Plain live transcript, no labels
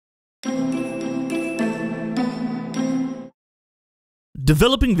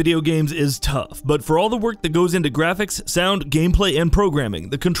Developing video games is tough, but for all the work that goes into graphics, sound, gameplay, and programming,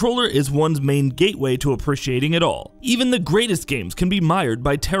 the controller is one's main gateway to appreciating it all. Even the greatest games can be mired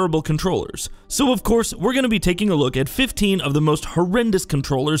by terrible controllers. So of course, we're going to be taking a look at 15 of the most horrendous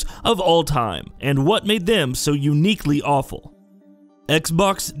controllers of all time, and what made them so uniquely awful.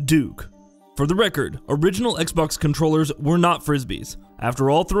 Xbox Duke. For the record, original Xbox controllers were not Frisbees.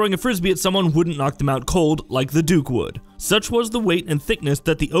 After all, throwing a Frisbee at someone wouldn't knock them out cold like the Duke would. Such was the weight and thickness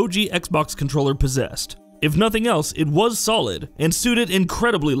that the OG Xbox controller possessed. If nothing else, it was solid and suited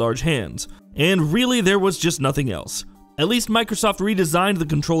incredibly large hands. And really, there was just nothing else. At least Microsoft redesigned the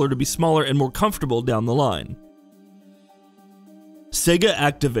controller to be smaller and more comfortable down the line. Sega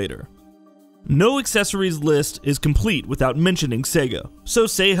Activator. No accessories list is complete without mentioning Sega, so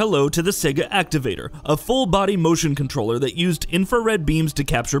say hello to the Sega Activator, a full-body motion controller that used infrared beams to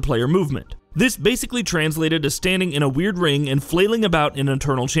capture player movement. This basically translated to standing in a weird ring and flailing about in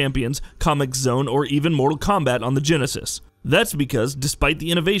Eternal Champions, Comix Zone, or even Mortal Kombat on the Genesis. That's because, despite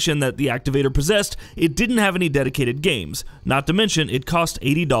the innovation that the Activator possessed, it didn't have any dedicated games, not to mention it cost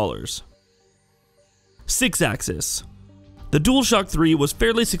 $80. 6-axis. The DualShock 3 was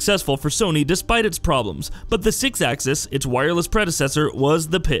fairly successful for Sony despite its problems, but the 6-axis, its wireless predecessor, was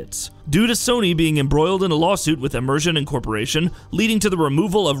the pits. Due to Sony being embroiled in a lawsuit with Immersion Incorporation, leading to the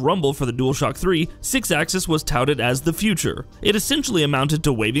removal of Rumble for the DualShock 3, 6-axis was touted as the future. It essentially amounted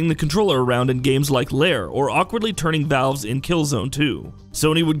to waving the controller around in games like Lair or awkwardly turning valves in Killzone 2.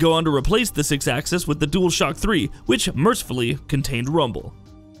 Sony would go on to replace the 6-axis with the DualShock 3, which mercifully contained Rumble.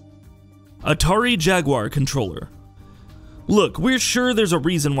 Atari Jaguar controller. Look, we're sure there's a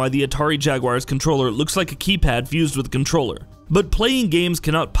reason why the Atari Jaguar's controller looks like a keypad fused with a controller, but playing games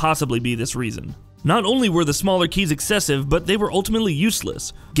cannot possibly be this reason. Not only were the smaller keys excessive, but they were ultimately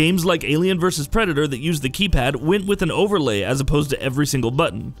useless. Games like Alien vs Predator that used the keypad went with an overlay as opposed to every single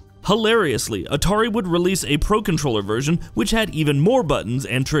button. Hilariously, Atari would release a Pro Controller version which had even more buttons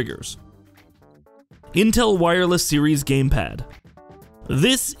and triggers. Intel Wireless Series Gamepad.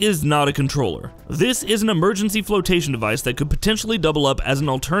 This is not a controller. This is an emergency flotation device that could potentially double up as an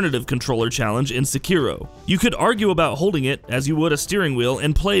alternative controller challenge in Sekiro. You could argue about holding it as you would a steering wheel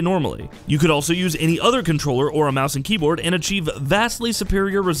and play normally. You could also use any other controller or a mouse and keyboard and achieve vastly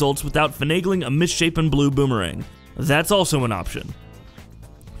superior results without finagling a misshapen blue boomerang. That's also an option.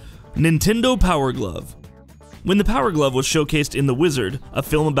 Nintendo Power Glove. When the Power Glove was showcased in The Wizard, a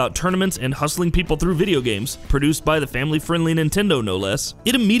film about tournaments and hustling people through video games, produced by the family-friendly Nintendo no less,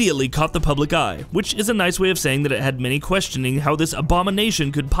 it immediately caught the public eye, which is a nice way of saying that it had many questioning how this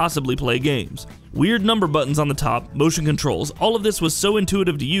abomination could possibly play games. Weird number buttons on the top, motion controls, all of this was so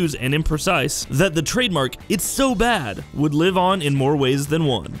intuitive to use and imprecise that the trademark, "It's so bad," would live on in more ways than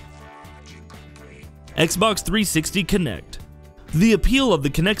one. Xbox 360 Kinect. The appeal of the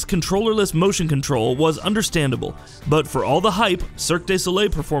Kinect's controllerless motion control was understandable, but for all the hype, Cirque du Soleil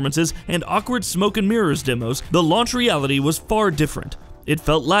performances, and awkward smoke and mirrors demos, the launch reality was far different. It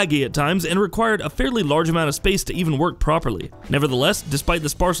felt laggy at times and required a fairly large amount of space to even work properly. Nevertheless, despite the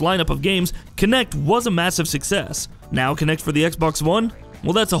sparse lineup of games, Kinect was a massive success. Now Kinect for the Xbox One?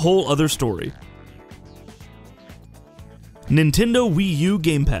 Well, that's a whole other story. Nintendo Wii U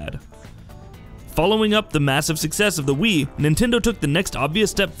Gamepad. Following up the massive success of the Wii, Nintendo took the next obvious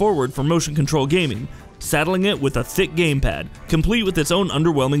step forward for motion control gaming, saddling it with a thick gamepad, complete with its own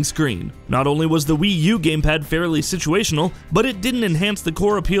underwhelming screen. Not only was the Wii U gamepad fairly situational, but it didn't enhance the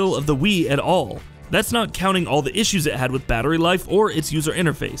core appeal of the Wii at all. That's not counting all the issues it had with battery life or its user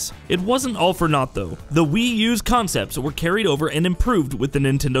interface. It wasn't all for naught though. The Wii U's concepts were carried over and improved with the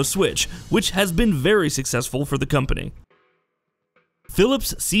Nintendo Switch, which has been very successful for the company.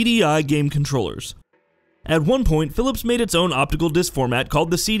 Philips CDI game controllers. At one point, Philips made its own optical disc format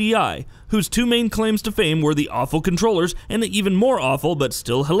called the CDI, whose two main claims to fame were the awful controllers and the even more awful but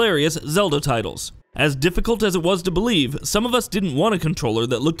still hilarious Zelda titles. As difficult as it was to believe, some of us didn't want a controller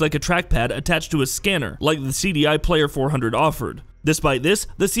that looked like a trackpad attached to a scanner, like the CDI Player 400 offered. Despite this,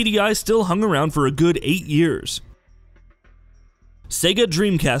 the CDI still hung around for a good 8 years. Sega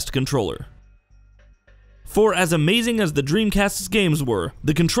Dreamcast controller. For as amazing as the Dreamcast's games were,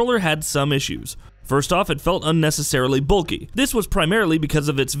 the controller had some issues. First off, it felt unnecessarily bulky. This was primarily because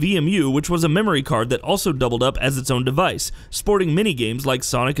of its VMU, which was a memory card that also doubled up as its own device, sporting mini-games like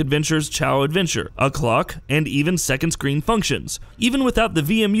Sonic Adventure's Chow Adventure, a clock, and even second screen functions. Even without the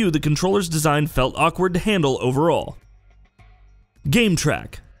VMU, the controller's design felt awkward to handle overall. Game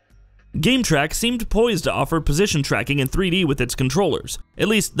Track. GameTrack seemed poised to offer position tracking in 3D with its controllers. At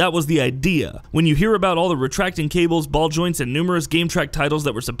least, that was the idea. When you hear about all the retracting cables, ball joints, and numerous GameTrack titles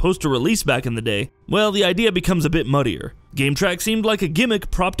that were supposed to release back in the day, well, the idea becomes a bit muddier. GameTrack seemed like a gimmick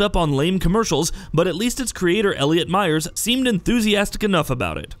propped up on lame commercials, but at least its creator, Elliot Myers, seemed enthusiastic enough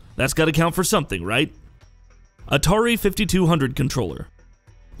about it. That's gotta count for something, right? Atari 5200 controller.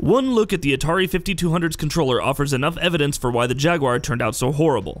 One look at the Atari 5200's controller offers enough evidence for why the Jaguar turned out so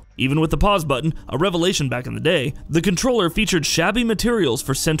horrible. Even with the pause button, a revelation back in the day, the controller featured shabby materials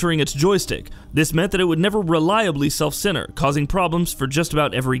for centering its joystick. This meant that it would never reliably self-center, causing problems for just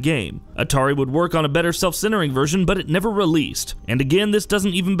about every game. Atari would work on a better self-centering version, but it never released. And again, this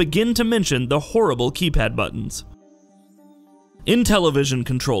doesn't even begin to mention the horrible keypad buttons. Intellivision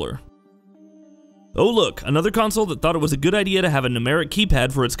controller. Oh look, another console that thought it was a good idea to have a numeric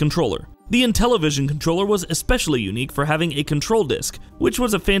keypad for its controller. The Intellivision controller was especially unique for having a control disc, which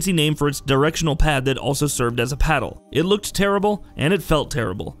was a fancy name for its directional pad that also served as a paddle. It looked terrible, and it felt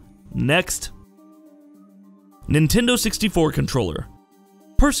terrible. Next. Nintendo 64 controller.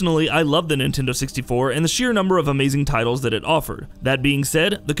 Personally, I love the Nintendo 64 and the sheer number of amazing titles that it offered. That being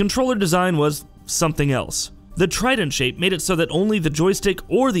said, the controller design was something else. The trident shape made it so that only the joystick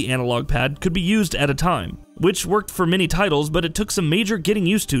or the analog pad could be used at a time, which worked for many titles, but it took some major getting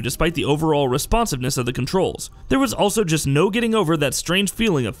used to despite the overall responsiveness of the controls. There was also just no getting over that strange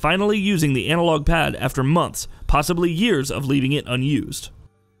feeling of finally using the analog pad after months, possibly years of leaving it unused.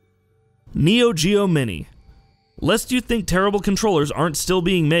 Neo Geo Mini. Lest you think terrible controllers aren't still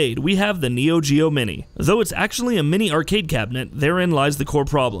being made, we have the Neo Geo Mini. Though it's actually a mini arcade cabinet, therein lies the core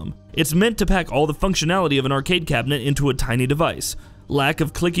problem. It's meant to pack all the functionality of an arcade cabinet into a tiny device. Lack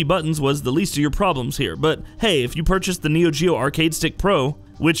of clicky buttons was the least of your problems here, but hey, if you purchased the Neo Geo Arcade Stick Pro,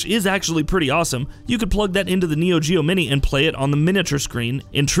 which is actually pretty awesome, you could plug that into the Neo Geo Mini and play it on the miniature screen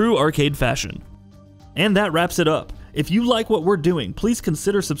in true arcade fashion. And that wraps it up. If you like what we're doing, please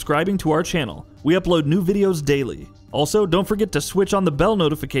consider subscribing to our channel. We upload new videos daily. Also, don't forget to switch on the bell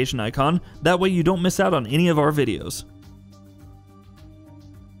notification icon, that way you don't miss out on any of our videos.